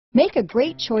Make a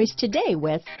great choice today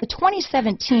with the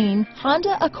 2017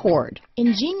 Honda Accord.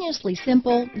 Ingeniously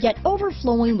simple, yet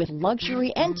overflowing with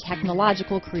luxury and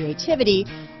technological creativity,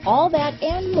 all that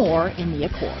and more in the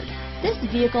Accord. This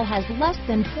vehicle has less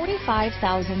than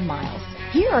 45,000 miles.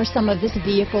 Here are some of this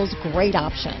vehicle's great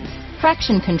options: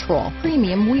 traction control,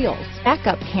 premium wheels,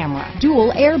 backup camera,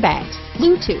 dual airbags,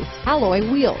 Bluetooth, alloy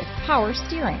wheels, power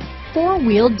steering,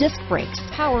 four-wheel disc brakes,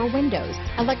 power windows,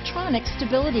 electronic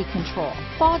stability control,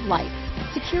 fog lights,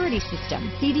 security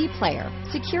system, CD player,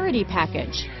 security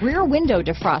package, rear window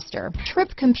defroster, trip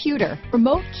computer,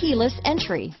 remote keyless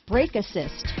entry, brake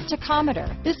assist,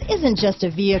 tachometer. This isn't just a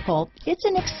vehicle, it's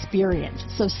an experience.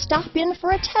 So stop in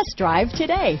for a test drive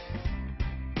today.